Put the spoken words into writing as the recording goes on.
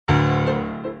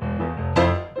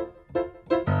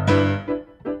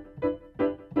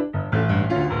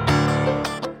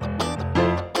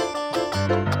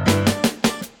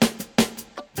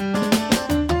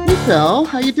Phil.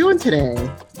 How you doing today?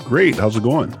 Great. How's it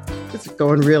going? It's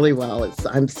going really well.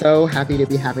 I'm so happy to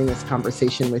be having this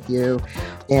conversation with you.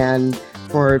 And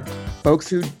for folks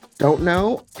who don't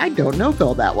know, I don't know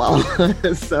Phil that well.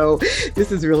 So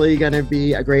this is really going to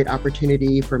be a great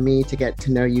opportunity for me to get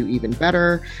to know you even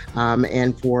better,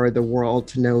 and for the world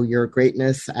to know your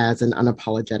greatness as an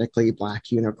unapologetically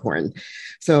Black unicorn.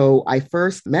 So I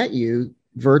first met you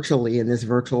virtually in this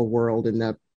virtual world in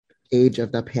the age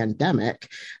of the pandemic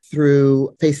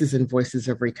through Faces and Voices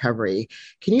of Recovery.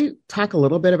 Can you talk a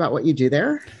little bit about what you do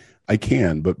there? I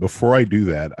can, but before I do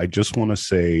that, I just want to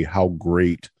say how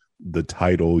great the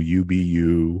title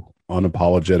UBU,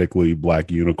 Unapologetically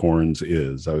Black Unicorns,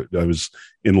 is. I was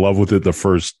in love with it the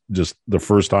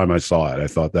first time I saw it. I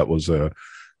thought that was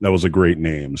a great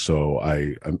name. So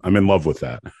I'm in love with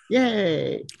that.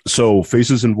 Yay. So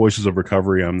Faces and Voices of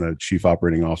Recovery, I'm the chief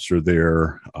operating officer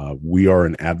there. We are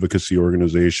an advocacy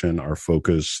organization. Our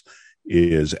focus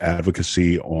is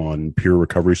advocacy on peer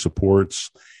recovery supports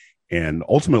and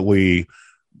ultimately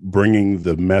bringing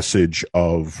the message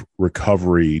of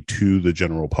recovery to the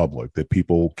general public, that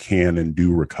people can and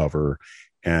do recover,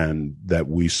 and that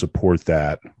we support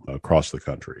that across the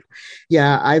country.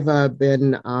 Yeah, I've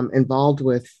been involved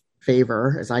with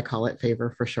Favor, as I call it,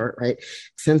 Favor for short, right?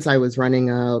 Since I was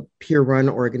running a peer-run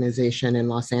organization in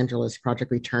Los Angeles, Project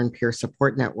Return Peer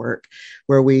Support Network,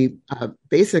 where we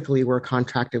basically were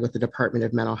contracted with the Department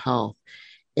of Mental Health.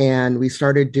 And we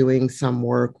started doing some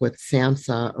work with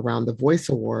SAMHSA around the Voice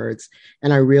Awards.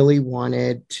 And I really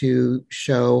wanted to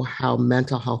show how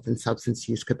mental health and substance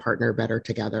use could partner better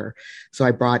together. So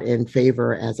I brought in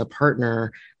Favor as a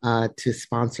partner to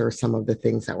sponsor some of the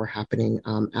things that were happening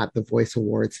at the Voice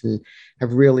Awards, and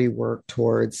have really worked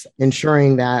towards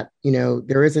ensuring that,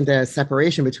 there isn't a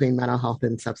separation between mental health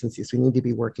and substance use. We need to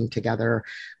be working together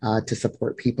to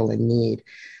support people in need.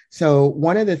 So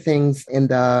one of the things in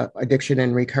the addiction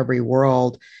and recovery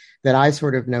world that I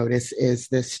sort of notice is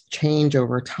this change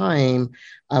over time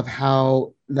of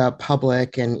how the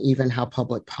public and even how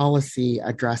public policy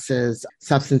addresses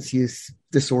substance use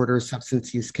disorders,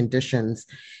 substance use conditions.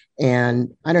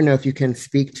 And I don't know if you can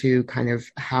speak to kind of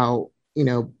how,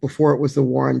 before it was the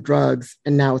war on drugs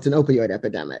and now it's an opioid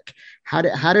epidemic. How do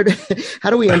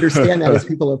we understand that as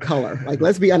people of color? Like,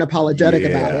 let's be unapologetic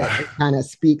about it and kind of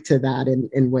speak to that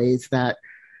in ways that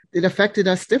it affected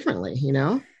us differently,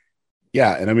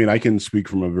 Yeah. And I mean, I can speak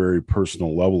from a very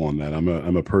personal level on that.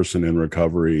 I'm a person in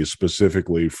recovery,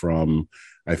 specifically from,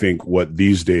 I think, what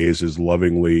these days is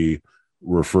lovingly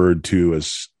referred to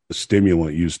as a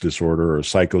stimulant use disorder or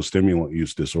psychostimulant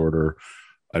use disorder.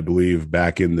 I believe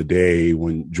back in the day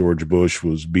when George Bush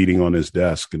was beating on his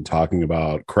desk and talking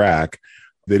about crack,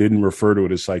 they didn't refer to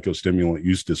it as psychostimulant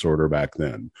use disorder back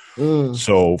then.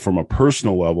 So from a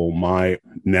personal level, my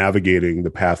navigating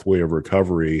the pathway of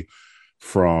recovery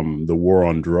from the war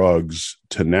on drugs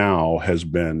to now has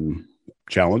been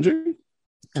challenging,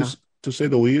 to say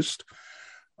the least.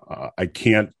 I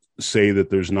can't say that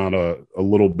there's not a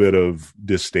little bit of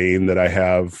disdain that I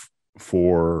have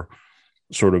for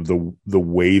sort of the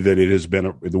way that it has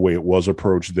been, the way it was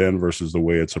approached then versus the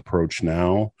way it's approached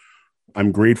now.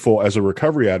 I'm grateful as a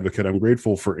recovery advocate. I'm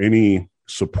grateful for any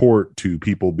support to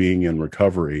people being in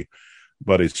recovery,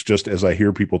 but it's just, as I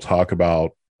hear people talk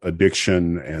about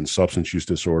addiction and substance use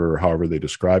disorder, or however they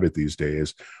describe it these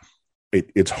days,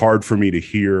 it's hard for me to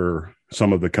hear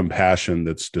some of the compassion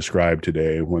that's described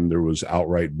today when there was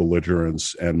outright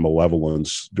belligerence and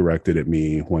malevolence directed at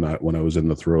me when I was in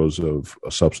the throes of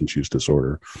a substance use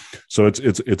disorder. So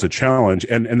it's a challenge.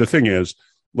 And the thing is,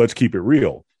 let's keep it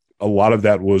real. A lot of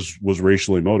that was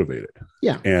racially motivated.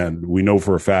 Yeah. And we know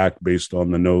for a fact, based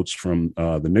on the notes from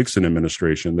the Nixon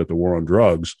administration, that the war on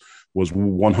drugs was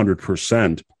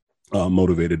 100%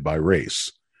 motivated by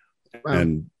race. Wow.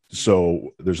 And so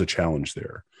there's a challenge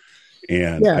there.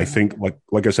 And I think,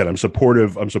 like I said, I'm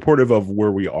supportive of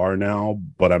where we are now,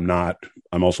 but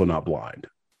I'm also not blind.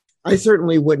 I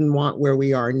certainly wouldn't want where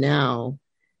we are now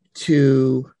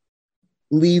to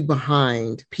leave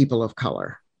behind people of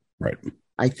color. Right.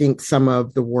 I think some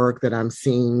of the work that I'm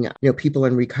seeing, people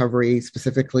in recovery,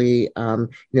 specifically,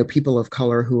 people of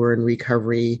color who are in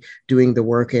recovery, doing the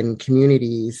work in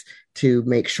communities to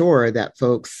make sure that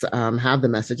folks have the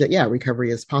message that, recovery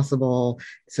is possible,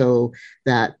 so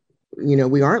that,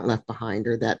 we aren't left behind,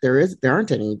 or that there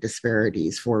aren't any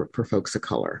disparities for folks of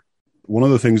color. One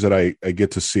of the things that I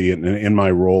get to see in my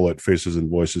role at Faces and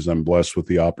Voices, I'm blessed with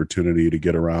the opportunity to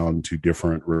get around to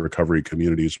different recovery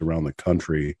communities around the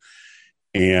country.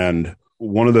 And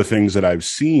one of the things that I've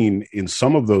seen in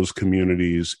some of those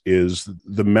communities is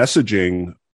the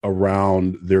messaging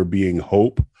around there being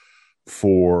hope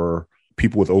for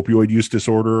people with opioid use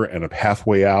disorder and a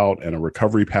pathway out and a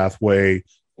recovery pathway,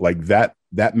 like that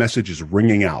message is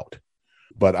ringing out.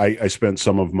 But I spent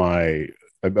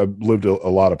I've lived a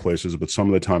lot of places, but some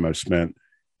of the time I've spent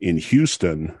in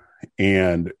Houston.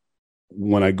 And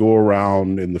when I go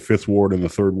around in the 5th Ward and the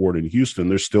 3rd Ward in Houston,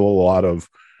 there's still a lot of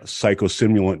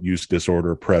psychostimulant use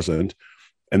disorder present.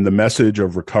 And the message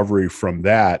of recovery from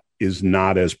that is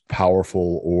not as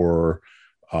powerful, or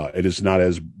it is not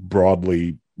as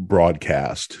broadly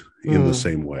broadcast in the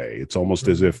same way. It's almost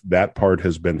as if that part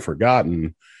has been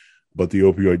forgotten, but the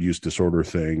opioid use disorder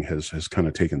thing has kind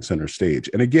of taken center stage.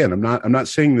 And again, I'm not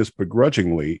saying this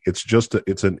begrudgingly. It's just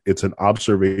it's an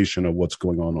observation of what's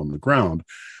going on the ground.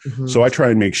 So I try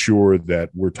and make sure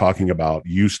that we're talking about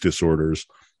use disorders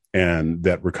and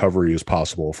that recovery is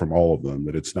possible from all of them,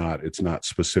 that it's not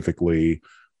specifically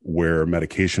where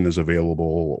medication is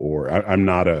available, or I'm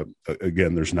not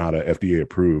there's not a FDA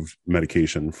approved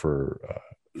medication for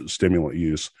stimulant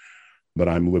use, but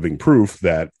I'm living proof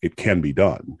that it can be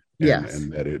done.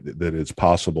 And that it's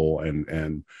possible,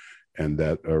 and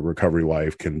that a recovery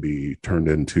life can be turned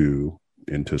into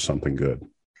something good.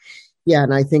 Yeah.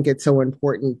 And I think it's so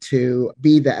important to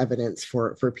be the evidence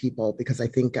for people, because I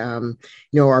think,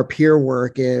 our peer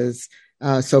work is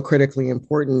so critically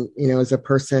important, as a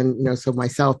person, so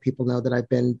myself, people know that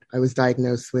I was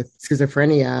diagnosed with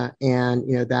schizophrenia,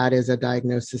 and, that is a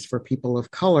diagnosis for people of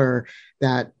color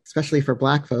that, especially for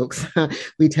Black folks,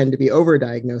 we tend to be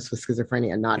overdiagnosed with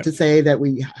schizophrenia. Not to say that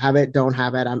we have it, don't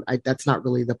have it. That's not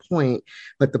really the point.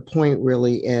 But the point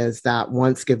really is that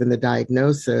once given the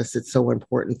diagnosis, it's so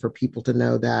important for people to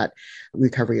know that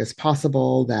recovery is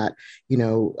possible, that,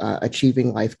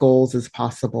 achieving life goals is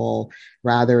possible,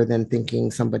 rather than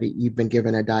thinking you've been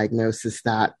given a diagnosis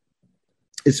that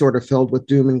is sort of filled with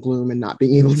doom and gloom and not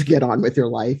being able to get on with your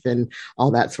life and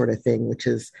all that sort of thing, which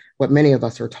is what many of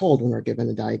us are told when we're given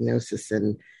a diagnosis.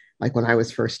 And like when I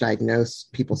was first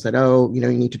diagnosed, people said, oh, you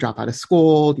need to drop out of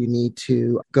school. You need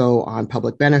to go on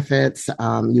public benefits.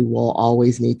 You will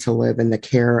always need to live in the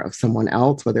care of someone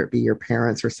else, whether it be your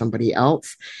parents or somebody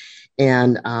else.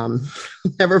 And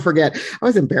never forget, I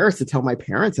was embarrassed to tell my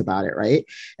parents about it, right?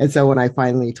 And so when I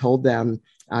finally told them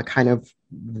kind of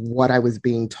what I was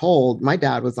being told, my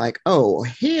dad was like, oh,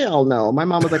 hell no. My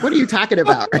mom was like, what are you talking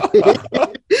about?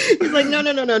 He's like,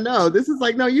 no. This is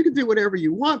like, no, you can do whatever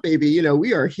you want, baby.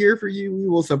 We are here for you. We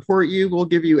will support you. We'll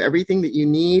give you everything that you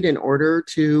need in order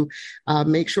to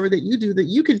make sure that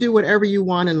you can do whatever you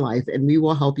want in life, and we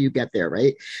will help you get there.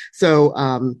 Right. So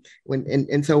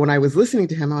so when I was listening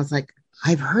to him, I was like,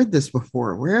 I've heard this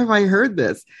before. Where have I heard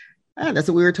this? That's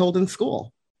what we were told in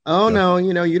school. Oh,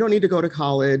 yeah. No, you don't need to go to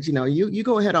college. You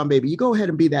go ahead on, baby. You go ahead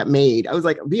and be that maid. I was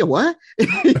like, be a what?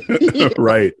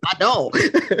 Right. I know.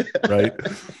 Right.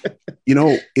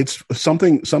 It's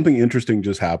something interesting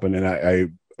just happened. And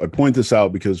I point this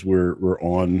out because we're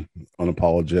on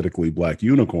Unapologetically Black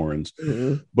Unicorns.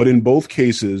 Mm-hmm. But in both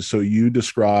cases, so you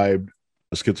described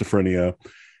schizophrenia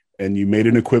and you made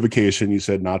an equivocation. You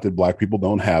said, not that Black people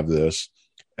don't have this.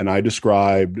 And I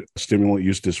described stimulant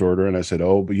use disorder, and I said,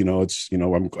 "Oh, but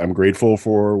I'm grateful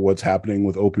for what's happening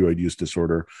with opioid use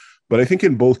disorder." But I think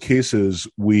in both cases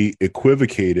we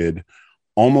equivocated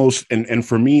almost. And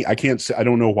for me, I can't say, I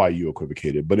don't know why you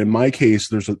equivocated, but in my case,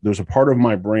 there's a part of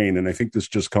my brain, and I think this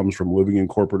just comes from living in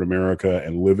corporate America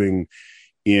and living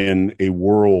in a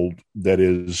world that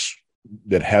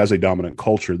has a dominant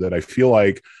culture, that I feel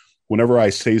like whenever I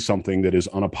say something that is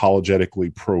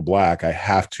unapologetically pro-Black, I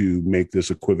have to make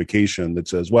this equivocation that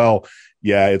says, well,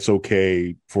 yeah, it's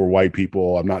okay for white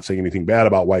people. I'm not saying anything bad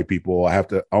about white people. I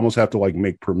almost have to like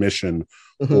make permission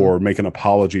or make an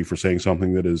apology for saying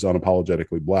something that is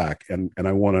unapologetically Black. And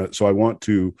I want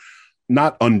to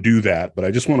not undo that, but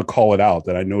I just want to call it out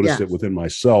that I noticed it within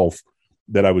myself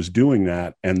that I was doing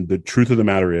that. And the truth of the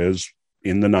matter is,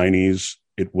 in the 90s,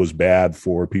 it was bad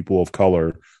for people of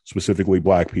color, specifically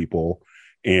Black people.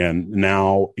 And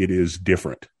now it is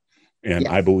different. And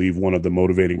I believe one of the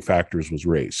motivating factors was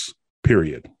race,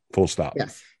 period, full stop.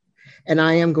 Yes. And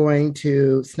I am going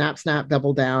to snap,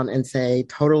 double down and say,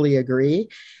 totally agree.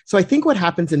 So I think what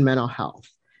happens in mental health,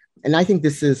 and I think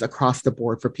this is across the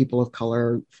board for people of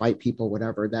color, white people,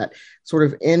 whatever, that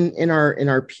sort of in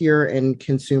our peer and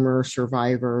consumer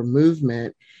survivor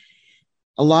movement,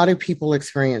 a lot of people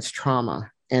experience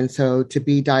trauma. And so to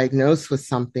be diagnosed with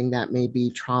something that may be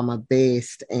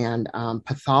trauma-based and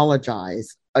pathologize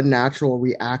a natural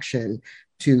reaction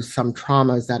to some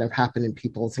traumas that have happened in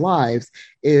people's lives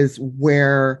is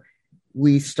where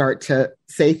we start to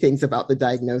say things about the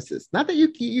diagnosis. Not that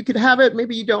you could have it,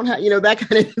 maybe you don't have, that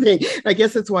kind of thing. I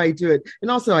guess that's why I do it.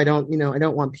 And also I don't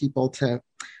want people to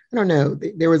I don't know.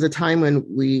 There was a time when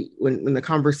when the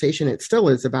conversation, it still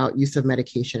is about use of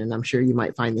medication, and I'm sure you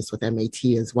might find this with MAT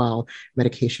as well,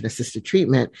 medication assisted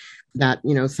treatment, that,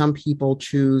 some people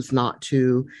choose not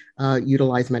to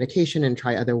utilize medication and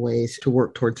try other ways to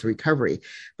work towards recovery.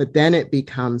 But then it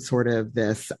becomes sort of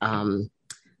this,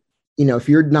 if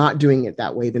you're not doing it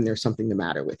that way, then there's something the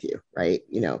matter with you, right?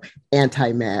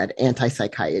 Anti-med,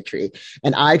 anti-psychiatry.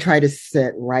 And I try to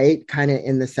sit right kind of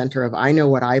in the center of, I know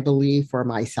what I believe for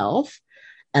myself.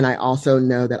 And I also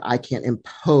know that I can't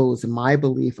impose my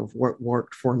belief of what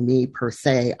worked for me per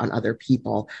se on other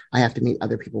people. I have to meet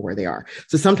other people where they are.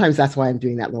 So sometimes that's why I'm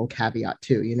doing that little caveat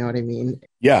too. You know what I mean?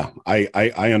 Yeah,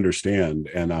 I understand.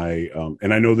 And I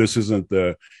know this isn't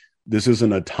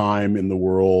a time in the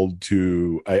world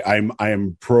I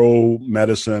am pro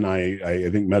medicine. I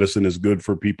think medicine is good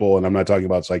for people, and I'm not talking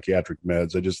about psychiatric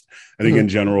meds. I think in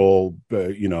general,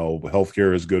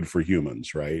 healthcare is good for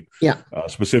humans, right? Yeah.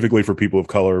 Specifically for people of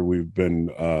color, we've been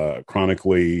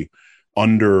chronically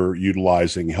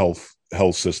underutilizing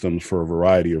health systems for a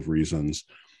variety of reasons,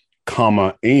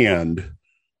 and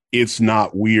it's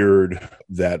not weird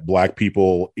that Black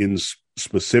people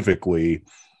specifically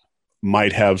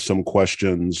might have some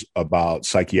questions about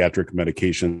psychiatric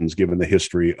medications, given the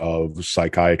history of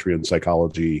psychiatry and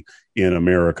psychology in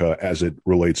America as it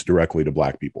relates directly to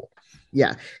Black people.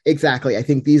 Yeah, exactly. I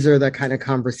think these are the kind of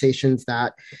conversations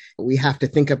that we have to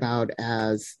think about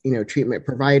as, treatment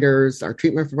providers. Our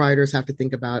treatment providers have to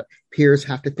think about, peers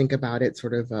have to think about it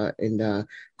sort of in the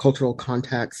cultural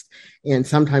context. And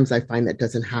sometimes I find that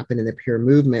doesn't happen in the peer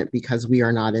movement because we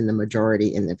are not in the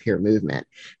majority in the peer movement.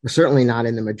 We're certainly not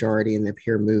in the majority in the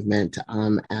peer movement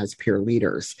as peer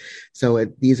leaders. So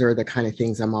these are the kind of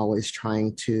things I'm always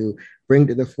trying to bring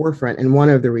to the forefront. And one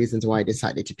of the reasons why I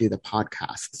decided to do the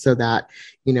podcast, so that,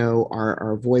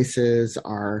 our voices,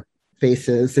 our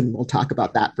faces, and we'll talk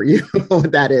about that for you,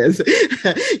 what that is,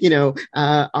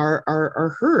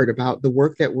 are heard about the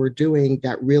work that we're doing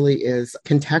that really is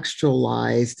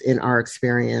contextualized in our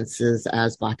experiences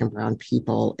as Black and Brown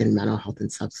people in mental health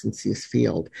and substance use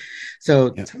field.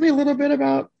 So Tell me a little bit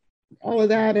about all of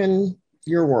that in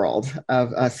your world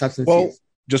of substance use.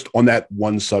 Just on that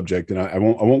one subject, and I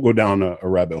won't go down a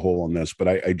rabbit hole on this, but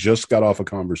I just got off a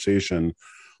conversation,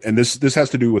 and this has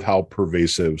to do with how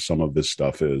pervasive some of this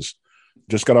stuff is.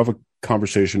 Just got off a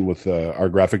conversation with our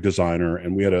graphic designer,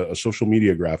 and we had a social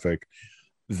media graphic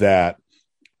that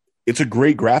it's a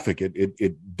great graphic.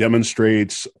 It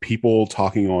demonstrates people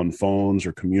talking on phones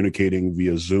or communicating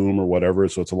via Zoom or whatever.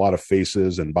 So it's a lot of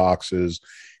faces and boxes,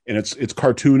 and it's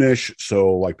cartoonish.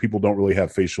 So like people don't really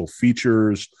have facial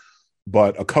features.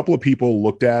 But a couple of people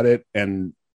looked at it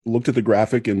and looked at the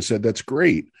graphic and said, that's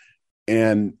great.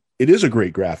 And it is a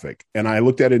great graphic. And I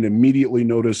looked at it and immediately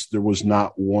noticed there was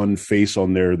not one face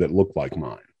on there that looked like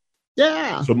mine.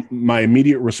 Yeah. So my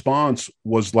immediate response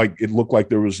was it looked like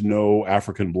there was no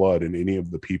African blood in any of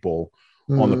the people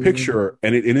on the picture.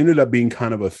 And it ended up being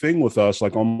kind of a thing with us,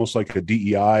 almost like a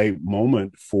DEI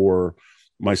moment for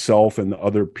myself and the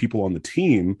other people on the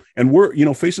team. And we're,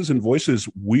 Faces and Voices,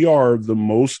 we are the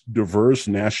most diverse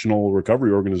national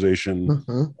recovery organization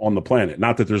on the planet.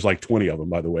 Not that there's 20 of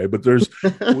them, by the way, but there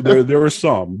are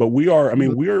some, but we are,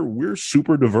 we're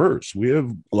super diverse. We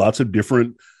have lots of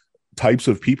different types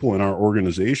of people in our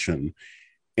organization.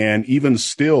 And even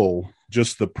still,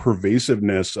 just the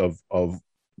pervasiveness of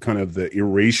kind of the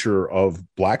erasure of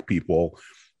Black people,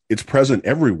 it's present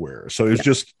everywhere. So it's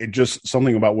just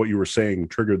something about what you were saying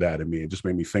triggered that in me. It just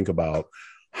made me think about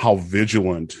how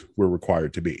vigilant we're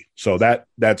required to be. So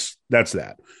that's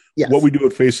that. Yes. What we do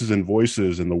at Faces and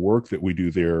Voices and the work that we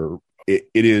do there, it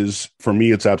is, for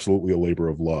me, it's absolutely a labor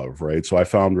of love, right? So I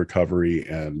found recovery,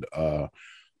 and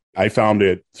I found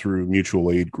it through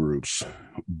mutual aid groups,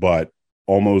 but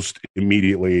almost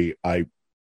immediately I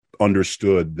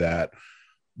understood that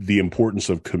the importance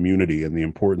of community and the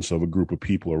importance of a group of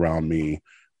people around me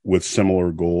with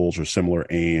similar goals or similar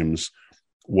aims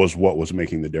was what was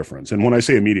making the difference. And when I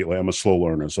say immediately, I'm a slow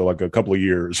learner. So a couple of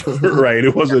years, right?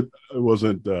 It wasn't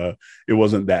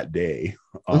that day.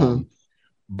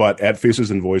 But at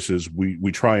Faces and Voices,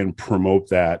 we try and promote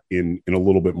that in a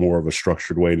little bit more of a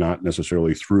structured way, not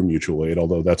necessarily through mutual aid,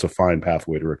 although that's a fine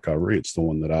pathway to recovery. It's the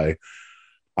one that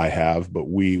I have, but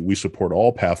we support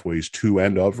all pathways to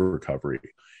and of recovery.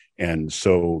 And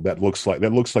so that looks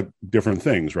like different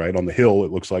things, right? On the Hill,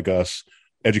 it looks like us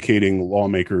educating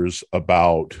lawmakers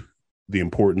about the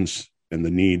importance and the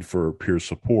need for peer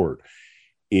support.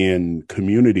 In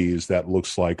communities, that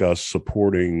looks like us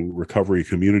supporting recovery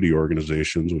community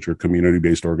organizations, which are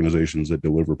community-based organizations that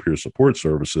deliver peer support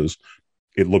services.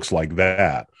 It looks like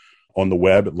that. On the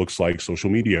web, it looks like social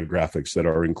media graphics that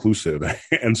are inclusive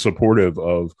and supportive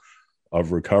of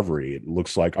recovery. It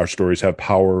looks like our stories have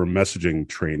power messaging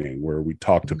training where we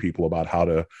talk to people about how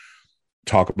to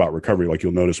talk about recovery. Like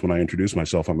you'll notice when I introduced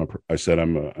myself, I said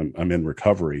I'm in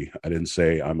recovery. I didn't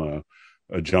say I'm a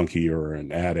junkie or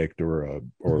an addict or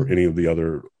any of the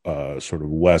other sort of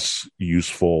less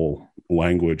useful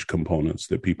language components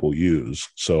that people use.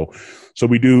 So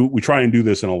we try and do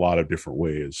this in a lot of different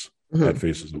ways at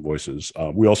Faces and Voices.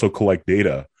 We also collect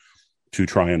data to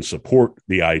try and support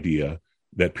the idea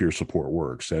that peer support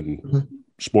works. And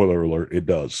spoiler alert, it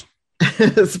does.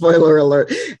 Spoiler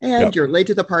alert. And you're late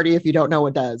to the party if you don't know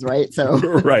it does, right? So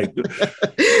right.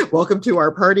 Welcome to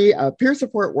our party. Peer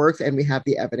support works, and we have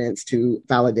the evidence to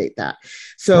validate that.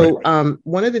 So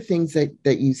one of the things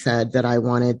that you said that I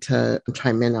wanted to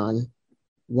chime in on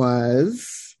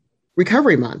was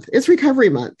Recovery Month. It's Recovery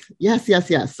Month. Yes.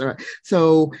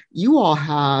 So you all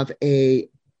have a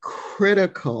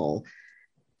critical,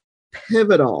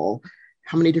 pivotal,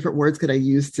 how many different words could I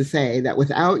use to say that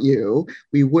without you,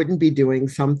 we wouldn't be doing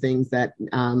some things that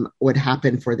would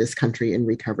happen for this country in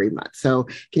Recovery Month. So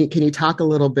can you talk a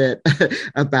little bit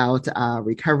about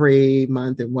Recovery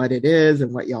Month and what it is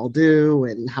and what y'all do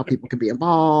and how people can be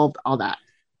involved, all that?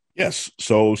 Yes.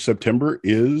 So September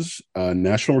is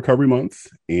National Recovery Month,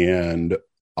 and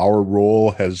our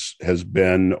role has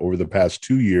been over the past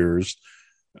 2 years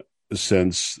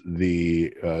since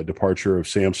the departure of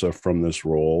SAMHSA from this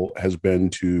role has been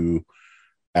to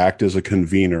act as a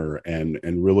convener and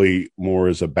really more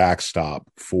as a backstop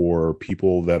for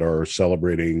people that are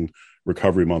celebrating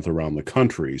Recovery Month around the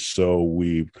country. So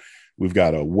we've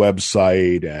got a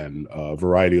website and a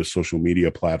variety of social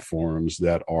media platforms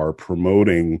that are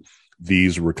promoting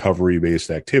these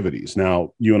recovery-based activities.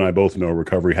 Now, you and I both know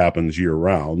recovery happens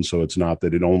year-round, so it's not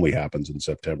that it only happens in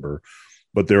September.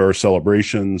 But there are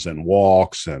celebrations and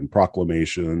walks and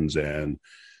proclamations and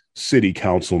city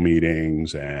council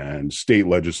meetings and state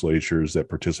legislatures that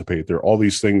participate. There are all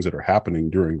these things that are happening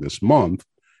during this month.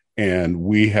 And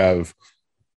we have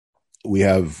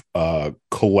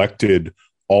collected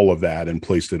all of that and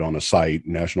placed it on a site,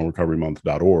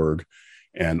 nationalrecoverymonth.org.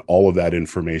 And all of that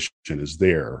information is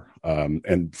there.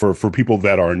 And for people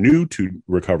that are new to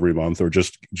Recovery Month or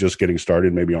just getting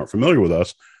started, maybe aren't familiar with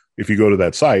us, if you go to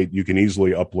that site, you can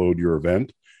easily upload your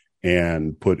event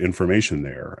and put information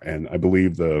there. And I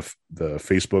believe the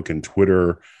Facebook and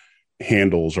Twitter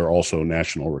handles are also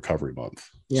National Recovery Month.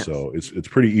 Yes. So it's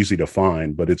pretty easy to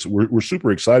find, but we're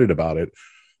super excited about it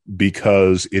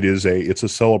because it's a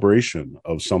celebration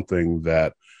of something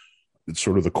that it's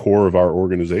sort of the core of our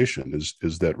organization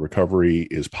is that recovery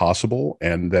is possible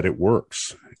and that it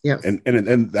works. Yes.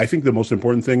 And I think the most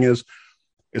important thing is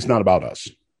it's not about us.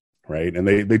 Right. And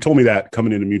they told me that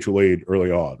coming into mutual aid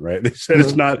early on. Right. They said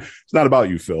it's not about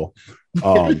you, Phil.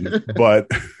 But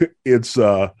it's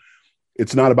not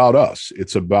about us.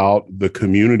 It's about the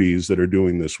communities that are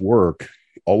doing this work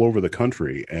all over the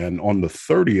country. And on the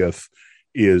 30th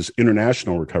is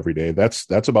International Recovery Day.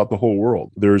 That's about the whole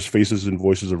world. There's Faces and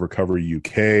Voices of Recovery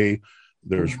UK.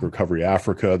 There's Recovery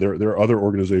Africa. There are other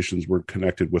organizations we're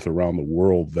connected with around the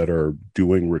world that are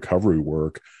doing recovery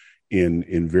work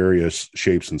in various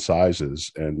shapes and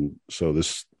sizes. And so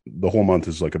the whole month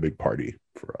is like a big party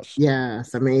for us.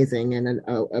 Yes, amazing. And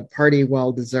a party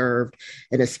well-deserved,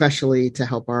 and especially to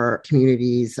help our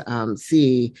communities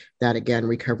see that, again,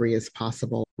 recovery is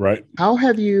possible. Right. How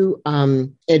have you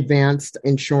advanced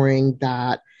ensuring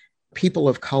that people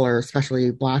of color,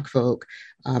 especially Black folk,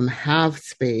 have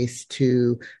space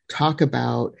to talk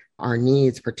about our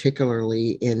needs,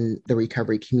 particularly in the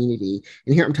recovery community?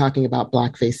 And here I'm talking about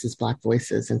Black Faces, Black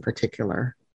Voices in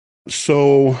particular.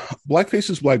 So Black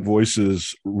Faces, Black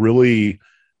Voices really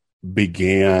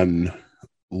began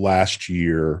last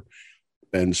year.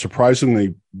 And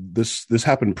surprisingly, this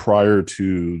happened prior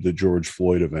to the George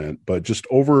Floyd event, but just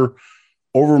over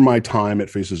my time at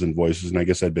Faces and Voices, and I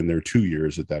guess I'd been there 2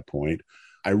 years at that point,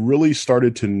 I really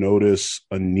started to notice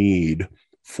a need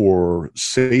for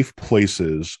safe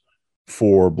places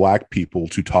for Black people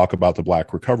to talk about the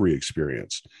Black recovery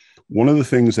experience. One of the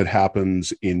things that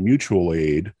happens in mutual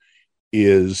aid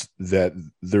is that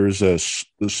there's the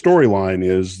storyline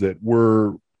is that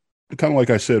we're kind of like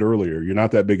I said earlier, you're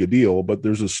not that big a deal, but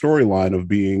there's a storyline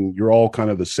of you're all kind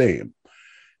of the same.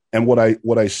 And what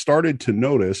I started to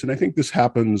notice, and I think this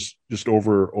happens just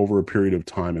over a period of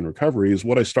time in recovery, is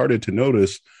what I started to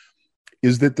notice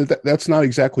is that's not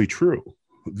exactly true.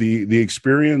 The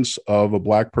experience of a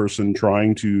Black person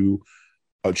trying to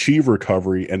achieve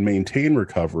recovery and maintain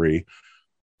recovery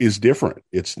is different.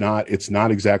 It's not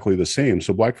exactly the same.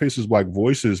 So Black Faces, Black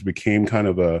Voices became kind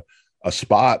of a a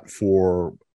spot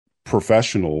for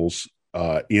professionals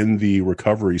in the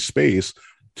recovery space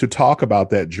to talk about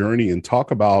that journey and talk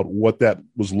about what that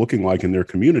was looking like in their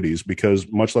communities. Because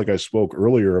much like I spoke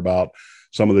earlier about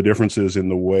some of the differences in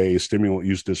the way stimulant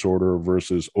use disorder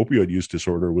versus opioid use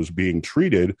disorder was being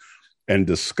treated and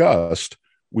discussed,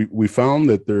 we found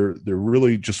that there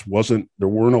really just there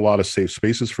weren't a lot of safe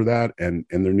spaces for that, and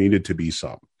there needed to be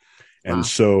some. And wow.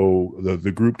 So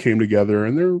the group came together,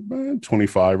 and there are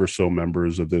 25 or so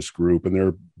members of this group, and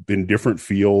they're in different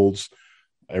fields,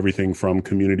 everything from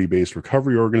community-based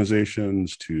recovery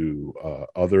organizations to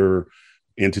other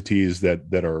entities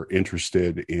that are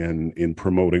interested in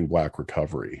promoting Black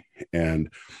recovery. And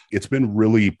it's been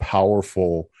really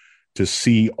powerful to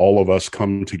see all of us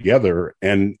come together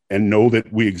and know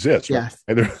that we exist. Right? Yes.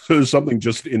 And there's something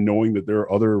just in knowing that there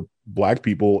are other Black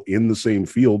people in the same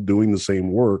field doing the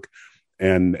same work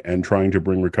and trying to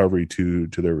bring recovery to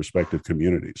their respective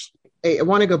communities. I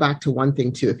want to go back to one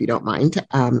thing too, if you don't mind.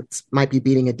 It might be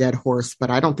beating a dead horse,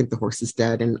 but I don't think the horse is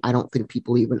dead, and I don't think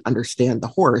people even understand the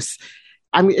horse.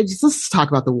 I mean, let's talk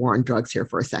about the war on drugs here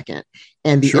for a second,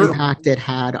 and the impact it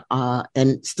had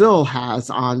and still has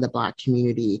on the Black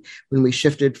community when we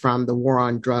shifted from the war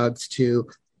on drugs to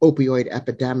opioid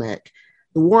epidemic.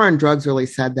 The war on drugs really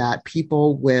said that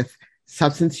people with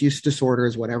substance use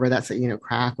disorders, whatever that's,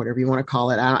 crack, whatever you want to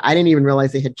call it. I didn't even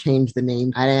realize they had changed the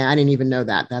name. I didn't even know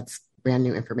that. That's brand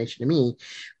new information to me.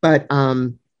 But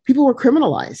people were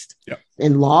criminalized,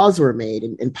 and laws were made,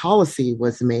 and policy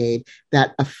was made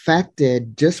that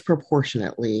affected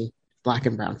disproportionately Black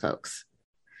and brown folks.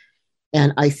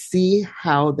 And I see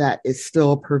how that is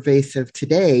still pervasive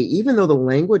today, even though the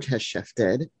language has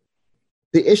shifted,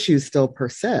 the issues still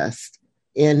persist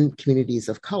in communities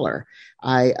of color.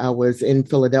 I was in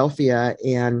Philadelphia,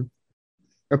 and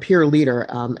a peer leader,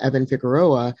 Evan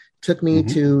Figueroa, took me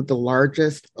to the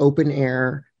largest open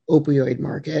air opioid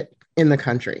market in the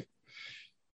country.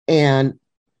 And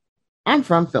I'm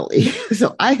from Philly,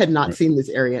 so I had not seen this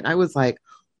area. And I was like,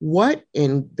 what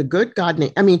in the good God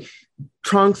name? I mean,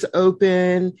 trunks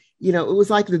open, it was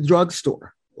like the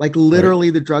drugstore, like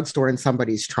literally the drugstore in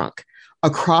somebody's trunk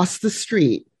across the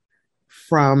street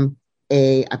from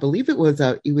I believe it was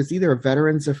either a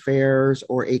Veterans Affairs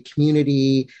or a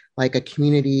community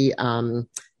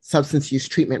substance use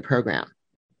treatment program,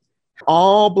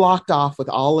 all blocked off with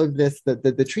all of this.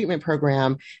 The treatment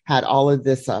program had all of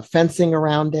this fencing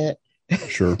around it.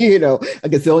 Sure. A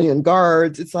gazillion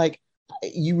guards. It's like,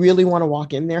 you really want to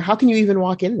walk in there? How can you even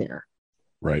walk in there?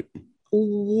 Right.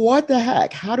 What the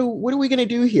heck? What are we going to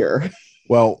do here?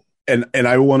 Well, and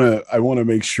I want to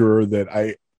make sure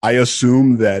that I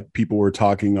assume that people were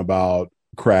talking about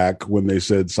crack when they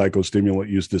said psychostimulant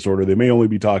use disorder. They may only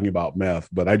be talking about meth,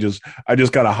 but I just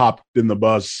kind of hopped in the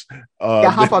bus.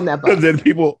 Hop on that bus. Then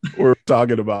people were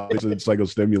talking about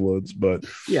psychostimulants, but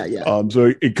yeah.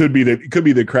 So it could be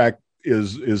that crack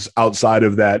is outside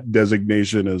of that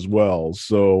designation as well.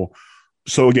 So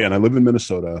again, I live in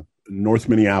Minnesota. North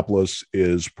Minneapolis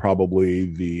is probably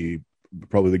the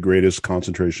greatest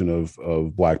concentration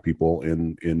of Black people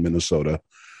in Minnesota.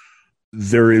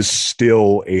 There is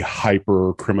still a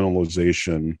hyper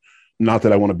criminalization. Not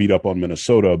that I want to beat up on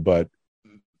Minnesota, but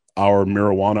our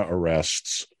marijuana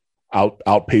arrests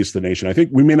outpace the nation. I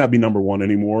think we may not be number one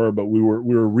anymore, but we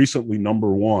were recently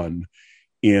number one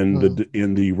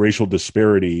in the racial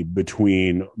disparity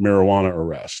between marijuana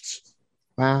arrests.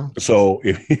 Wow. So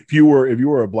if you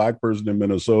were a Black person in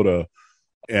Minnesota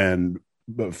and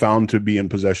found to be in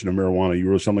possession of marijuana, you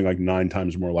were something like 9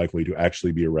 times more likely to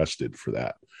actually be arrested for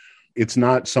that. It's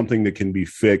not something that can be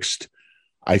fixed,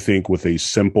 I think, with a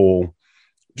simple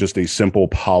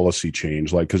policy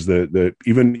change. Like, because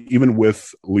even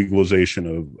with legalization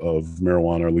of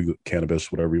marijuana or legal cannabis,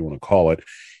 whatever you want to call it,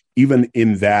 even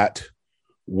in that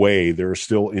way, there are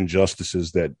still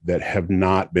injustices that have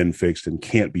not been fixed and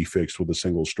can't be fixed with a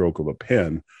single stroke of a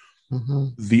pen.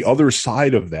 The other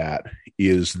side of that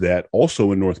is that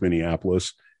also in North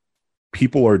Minneapolis,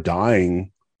 people are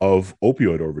dying of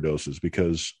opioid overdoses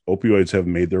because opioids have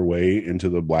made their way into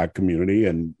the Black community,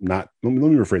 and let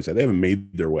me rephrase that. They haven't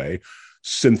made their way.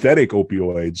 Synthetic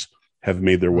opioids have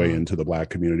made their way into the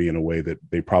Black community in a way that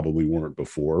they probably weren't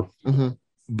before.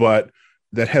 But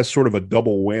that has sort of a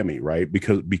double whammy, right?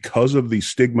 Because of the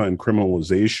stigma and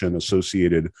criminalization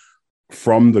associated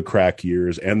from the crack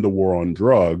years and the war on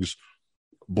drugs,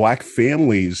 Black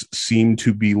families seem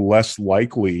to be less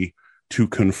likely to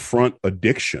confront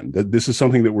addiction. That this is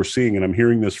something that we're seeing, and I'm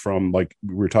hearing this from, like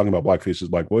we were talking about Black Faces,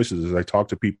 Black Voices, as I talk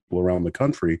to people around the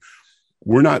country.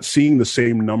 We're not seeing the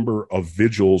same number of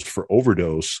vigils for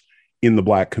overdose in the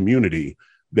Black community,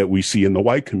 that we see in the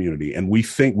white community. And we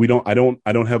think I don't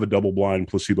have a double-blind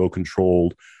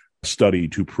placebo-controlled study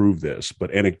to prove this,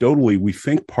 but anecdotally, we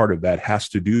think part of that has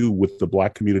to do with the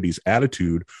Black community's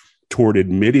attitude toward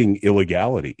admitting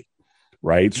illegality,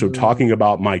 right? So talking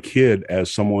about my kid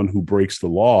as someone who breaks the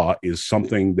law is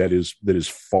something that is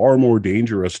far more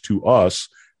dangerous to us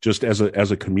just as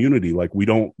a community. Like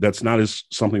that's not as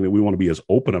something that we want to be as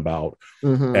open about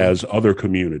as other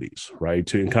communities, right?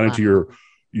 To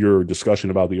your discussion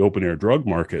about the open air drug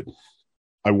market,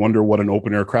 I wonder what an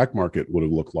open air crack market would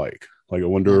have looked like. Like, I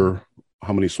wonder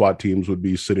how many SWAT teams would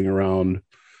be sitting around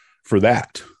for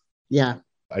that. Yeah.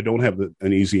 I don't have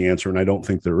an easy answer, and I don't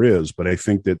think there is, but I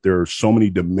think that there are so many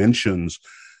dimensions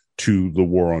to the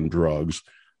war on drugs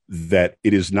that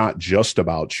it is not just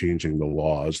about changing the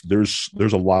laws. There's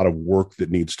a lot of work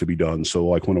that needs to be done. So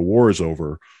like when a war is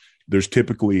over, there's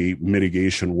typically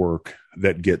mitigation work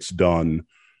that gets done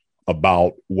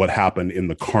about what happened in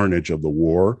the carnage of the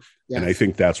war. Yes. And I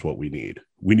think that's what we need.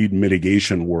 We need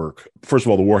mitigation work. First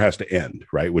of all, the war has to end,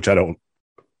 right? Which I don't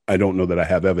know that I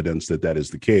have evidence that is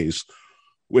the case.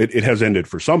 It has ended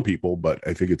for some people, but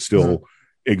I think it still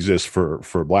exists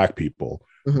for Black people.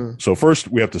 So first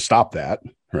we have to stop that,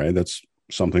 right? That's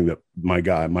something that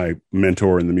my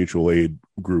mentor in the mutual aid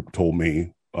group told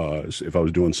me if I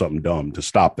was doing something dumb to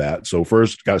stop that. So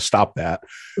first got to stop that.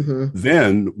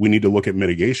 Then we need to look at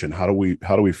mitigation. How do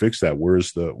we fix that?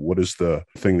 What is the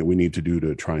thing that we need to do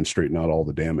to try and straighten out all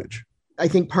the damage? I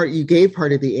think you gave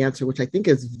part of the answer, which I think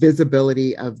is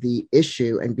visibility of the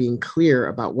issue and being clear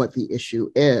about what the issue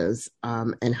is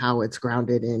and how it's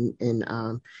grounded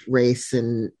in race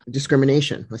and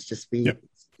discrimination. Let's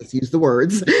use the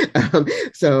words.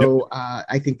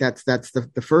 I think that's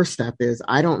the first step is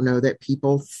I don't know that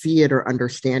people see it or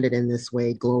understand it in this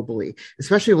way globally,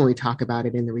 especially when we talk about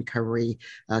it in the recovery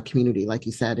community. Like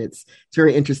you said, it's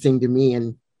very interesting to me,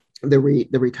 and the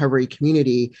recovery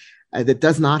community that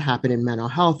does not happen in mental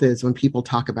health is when people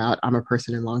talk about, I'm a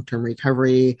person in long-term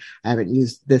recovery, I haven't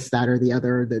used this, that, or the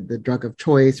other, the drug of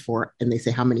choice and they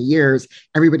say how many years,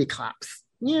 everybody claps.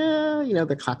 Yeah,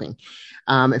 they're clapping.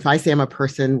 If I say I'm a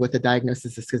person with a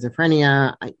diagnosis of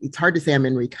schizophrenia, it's hard to say I'm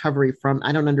in recovery from,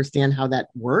 I don't understand how that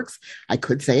works. I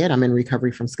could say it, I'm in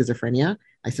recovery from schizophrenia,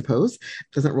 I suppose.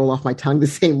 It doesn't roll off my tongue the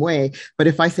same way. But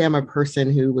if I say I'm a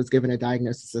person who was given a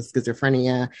diagnosis of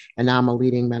schizophrenia and now I'm a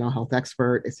leading mental health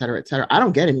expert, et cetera, I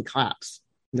don't get any claps.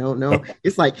 No.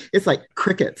 It's like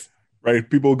crickets. Right.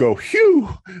 People go, phew.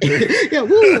 Yeah,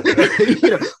 woo.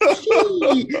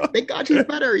 Thank God she's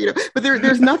better, But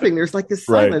there's nothing. There's like this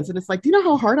silence. Right. And it's like, do you know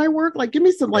how hard I work? Like, give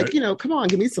me some, come on,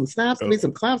 give me some snaps, give me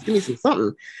some claps, give me some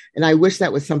something. And I wish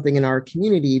that was something in our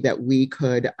community that we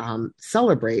could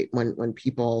celebrate when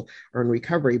people are in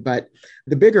recovery. But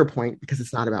the bigger point, because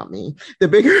it's not about me, the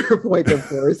bigger point, of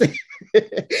course,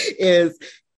 is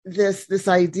this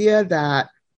idea that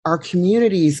our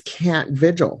communities can't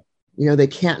vigil. They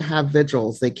can't have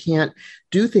vigils. They can't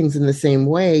do things in the same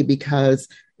way because,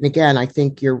 and again, I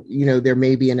think there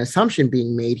may be an assumption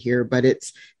being made here, but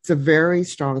it's a very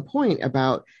strong point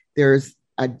about there's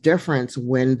a difference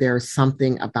when there's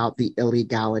something about the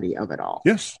illegality of it all.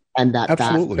 Yes. And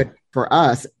absolutely. But for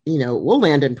us, we'll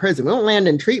land in prison. We won't land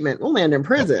in treatment. We'll land in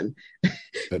prison.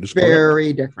 That is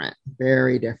very different.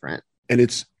 Very different. And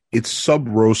it's sub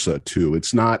rosa too.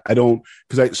 It's not,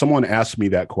 someone asked me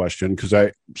that question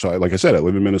like I said, I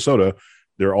live in Minnesota.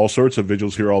 There are all sorts of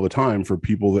vigils here all the time for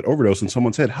people that overdose. And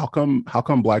someone said, how come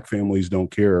Black families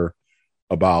don't care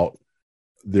about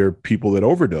their people that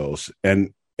overdose?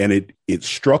 And it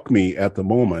struck me at the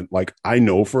moment. Like, I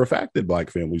know for a fact that Black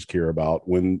families care about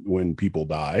when people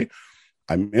die.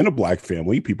 I'm in a Black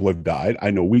family. People have died.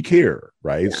 I know we care.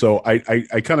 Right. Yeah. So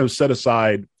I kind of set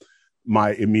aside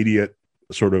my immediate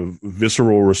sort of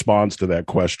visceral response to that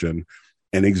question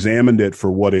and examined it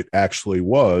for what it actually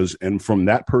was. And from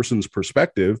that person's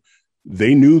perspective,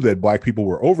 they knew that Black people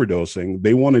were overdosing.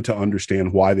 They wanted to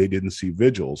understand why they didn't see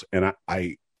vigils. And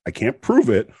I can't prove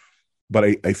it, but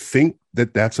I think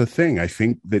that that's a thing. I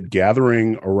think that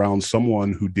gathering around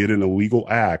someone who did an illegal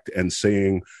act and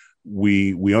saying,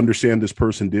 we understand this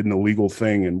person did an illegal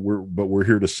thing but we're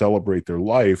here to celebrate their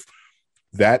life,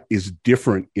 that is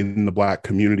different in the Black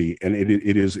community. And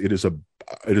it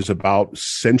is about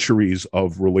centuries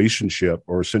of relationship,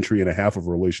 or a century and a half of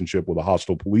relationship with a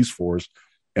hostile police force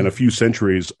and a few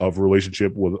centuries of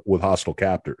relationship with hostile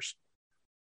captors.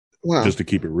 Wow. Just to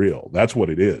keep it real. That's what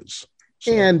it is.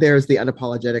 So. And there's the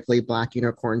unapologetically Black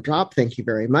unicorn drop. Thank you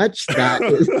very much. That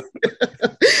is,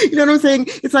 you know what I'm saying?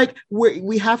 It's like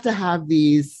we have to have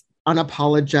these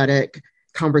unapologetic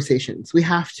conversations. We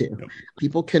have to. Yep.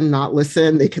 People cannot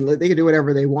listen. They can do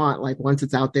whatever they want. Like once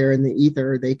it's out there in the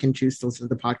ether, they can choose to listen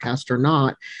to the podcast or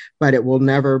not, but it will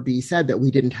never be said that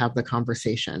we didn't have the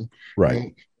conversation.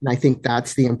 Right. And I think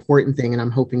that's the important thing. And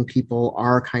I'm hoping people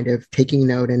are kind of taking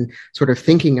note and sort of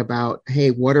thinking about, hey,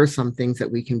 what are some things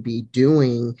that we can be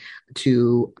doing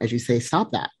to, as you say,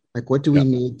 stop that? Like, what do we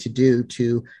need to do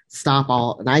to stop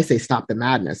all, and I say stop the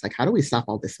madness. Like, how do we stop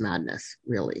all this madness,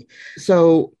 really?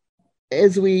 So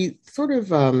as we sort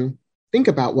of think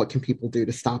about what can people do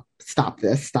to stop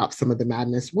some of the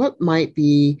madness, what might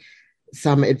be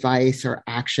some advice or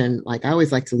action? Like, I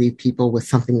always like to leave people with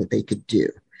something that they could do.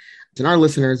 And our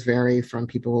listeners vary from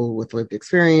people with lived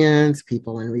experience,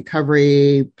 people in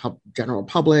recovery, general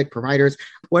public, providers.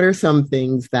 What are some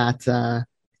things that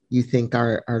you think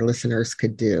our listeners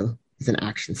could do as an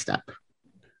action step?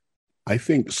 I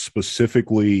think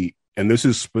specifically, and this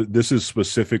is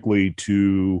specifically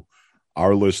to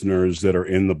our listeners that are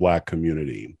in the Black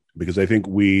community, because I think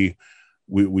we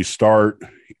start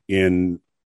in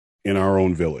our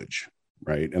own village,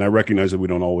 right? And I recognize that we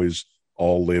don't always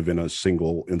all live in a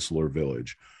single insular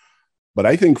village, but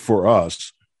I think for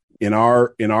us in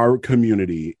our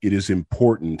community, it is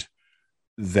important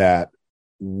that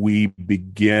we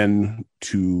begin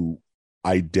to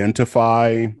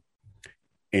identify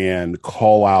and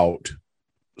call out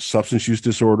substance use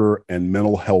disorder and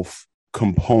mental health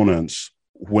components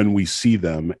when we see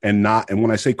them, and when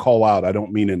I say call out, I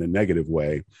don't mean in a negative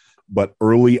way, but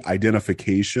early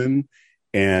identification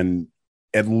and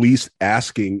at least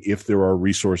asking if there are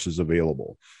resources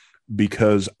available,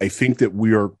 because I think that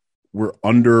we're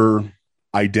under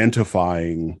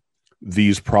identifying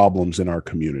these problems in our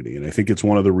community. And I think it's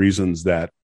one of the reasons that,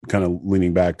 kind of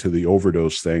leaning back to the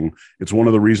overdose thing, it's one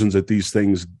of the reasons that these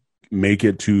things make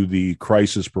it to the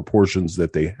crisis proportions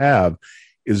that they have,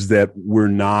 is that we're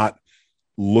not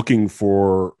looking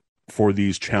for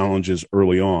these challenges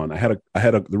early on.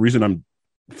 The reason I'm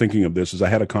thinking of this is I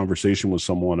had a conversation with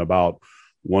someone about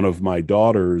one of my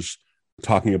daughters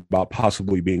talking about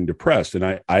possibly being depressed.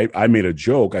 And I made a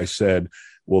joke. I said,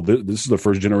 well, this is the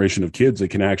first generation of kids that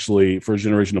can actually, first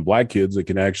generation of Black kids that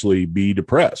can actually be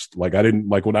depressed. Like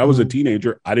when I was a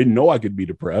teenager, I didn't know I could be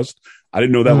depressed. I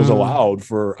didn't know that was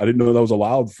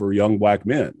allowed for young Black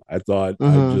men. I thought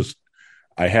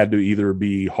I had to either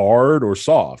be hard or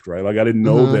soft, right? Like I didn't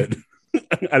know that,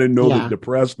 that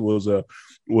depressed was a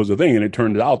thing. And it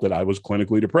turned out that I was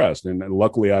clinically depressed. And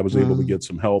luckily I was able to get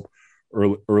some help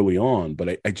early on.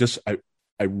 But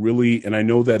I really, and I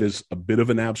know that is a bit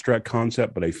of an abstract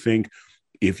concept, but I think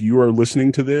if you are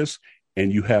listening to this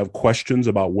and you have questions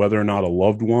about whether or not a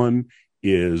loved one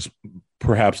is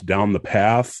perhaps down the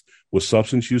path with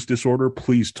substance use disorder,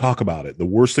 please talk about it. The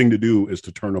worst thing to do is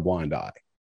to turn a blind eye.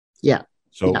 Yeah.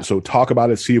 So talk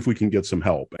about it, see if we can get some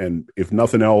help. And if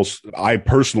nothing else, I've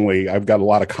got a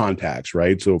lot of contacts,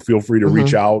 right? So feel free to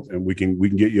reach out and we can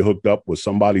get you hooked up with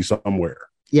somebody somewhere.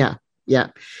 Yeah. Yeah.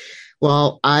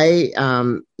 Well, I,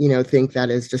 think that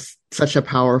is just such a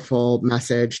powerful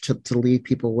message to leave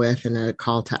people with, and a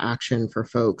call to action for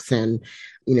folks. And,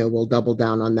 we'll double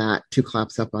down on that, 2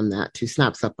 claps up on that, 2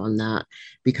 snaps up on that,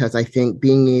 because I think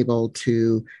being able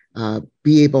to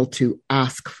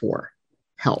ask for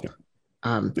help.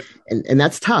 And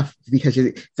that's tough, because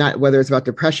it's not, whether it's about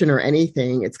depression or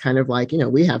anything, it's kind of like,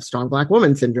 we have strong Black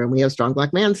woman syndrome, we have strong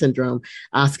Black man syndrome.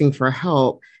 Asking for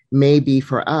help may be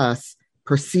for us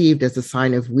perceived as a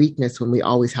sign of weakness when we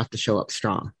always have to show up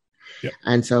strong. Yep.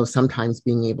 And so sometimes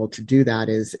being able to do that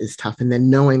is tough. And then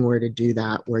knowing where to do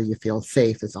that, where you feel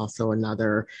safe, is also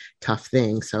another tough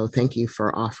thing. So thank you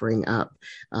for offering up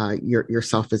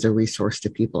yourself as a resource to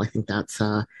people. I think that's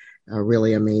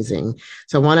really amazing.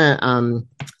 So I want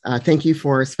to thank you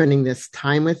for spending this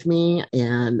time with me,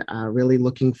 and really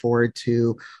looking forward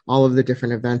to all of the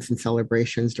different events and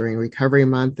celebrations during Recovery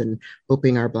Month, and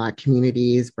hoping our Black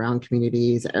communities, Brown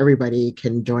communities, everybody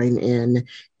can join in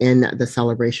the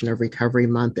celebration of Recovery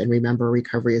Month. And remember,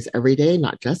 recovery is every day,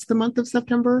 not just the month of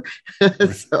September.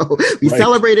 So we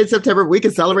celebrate in September. We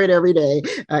can celebrate every day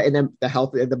in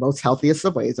the most healthiest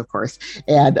of ways, of course.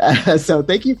 And so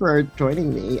thank you for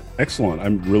joining me. Excellent.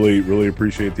 I'm really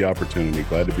appreciate the opportunity.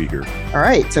 Glad to be here. All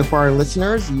right. So for our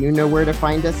listeners, you know where to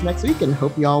find us next week, and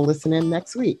hope you all listen in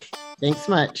next week. Thanks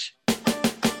much.